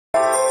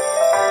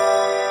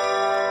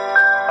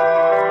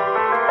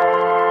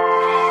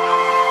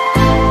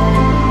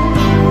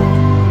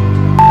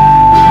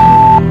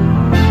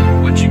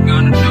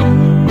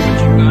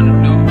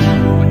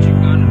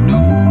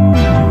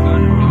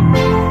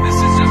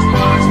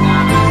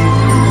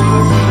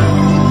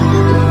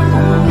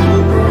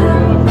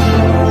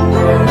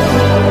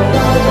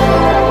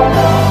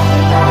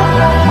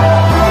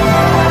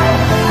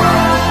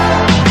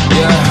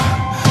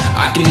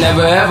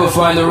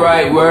find the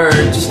right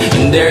words,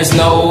 and there's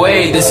no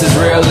way this is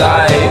real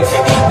life.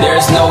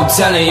 There's no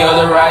telling you're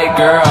the right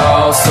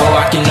girl, so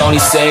I can only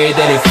say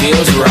that it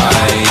feels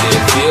right.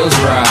 It feels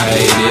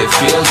right, it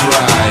feels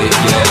right,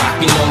 yeah. I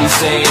can only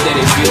say that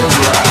it feels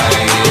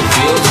right. It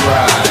feels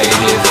right,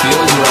 it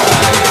feels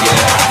right,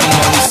 yeah. I can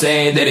only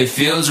say that it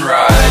feels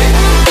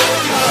right.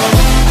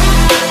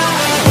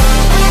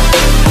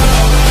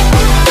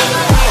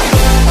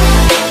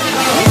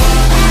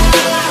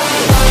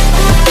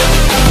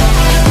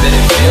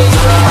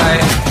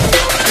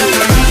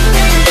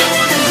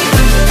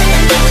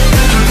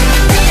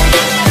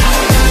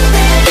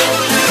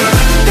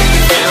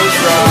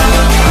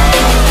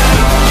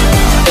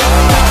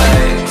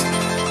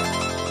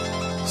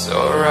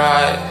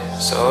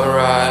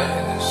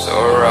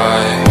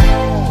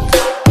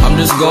 I'm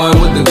just going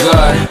with the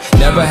gut,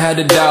 never had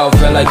a doubt,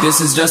 felt like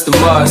this is just a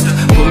must.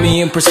 Put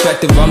me in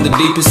perspective, I'm the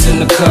deepest in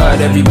the cut.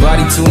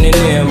 Everybody tuning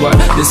in, but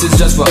this is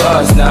just for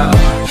us now.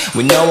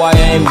 We know I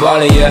ain't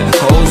ballin' yet,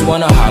 hoes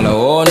wanna holler,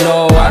 oh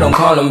no, I don't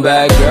call them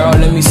back. Girl,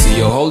 let me see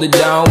you hold it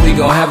down, we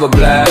gon' have a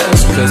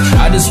blast. Cause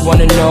I just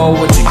wanna know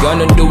what you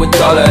gonna do with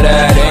all of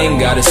that. Ain't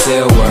gotta say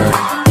a word,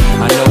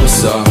 I know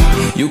what's up,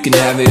 you can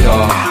have it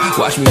all.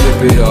 Watch me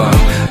rip it off,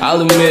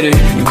 I'll admit it,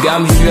 you got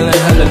me feeling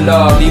hella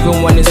love. Even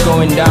when it's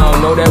going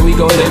down, know that we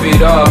gon' live it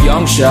up.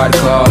 Young shot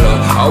caller,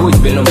 always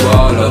been a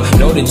baller.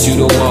 Know that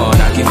you the one,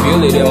 I can feel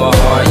it in my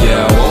heart,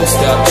 yeah. I won't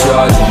stop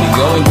charging, we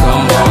going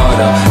come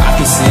harder. I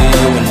can see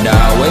you and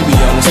I, way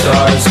beyond the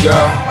stars,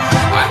 girl.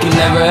 I can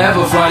never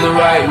ever find the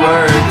right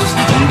words,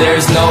 and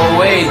there's no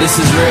way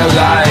this is real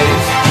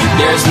life.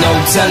 There's no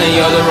telling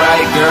you're the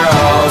right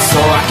girl,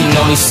 so I can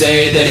only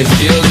say that it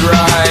feels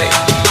right.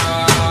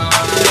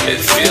 It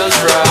feels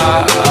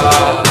right.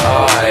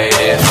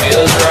 It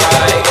feels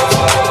right.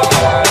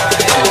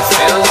 It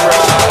feels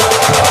right.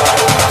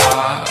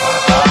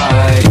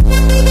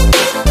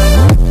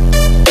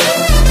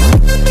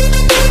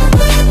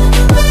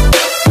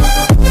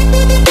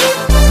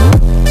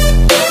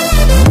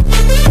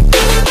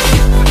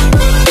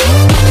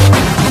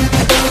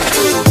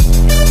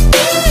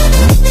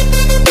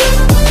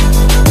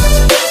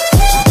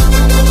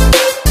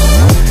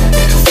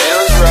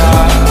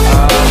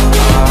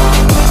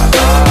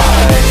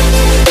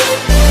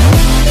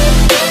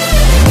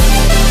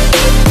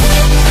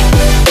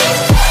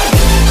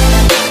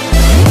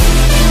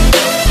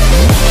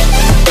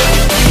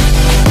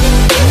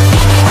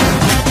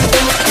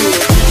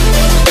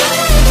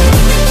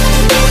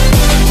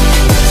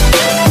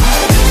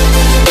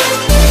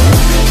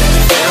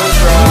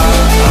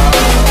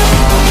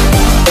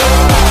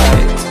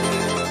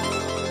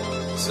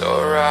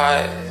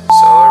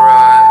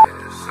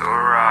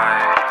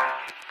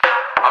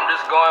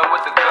 Going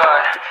with the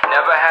gut,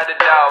 never had a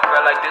doubt,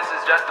 felt like this is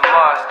just a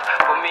must.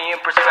 Put me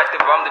in perspective,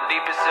 I'm the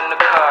deepest in the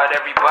cut.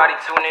 Everybody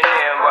tuning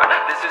in, but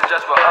this is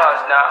just for us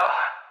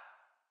now.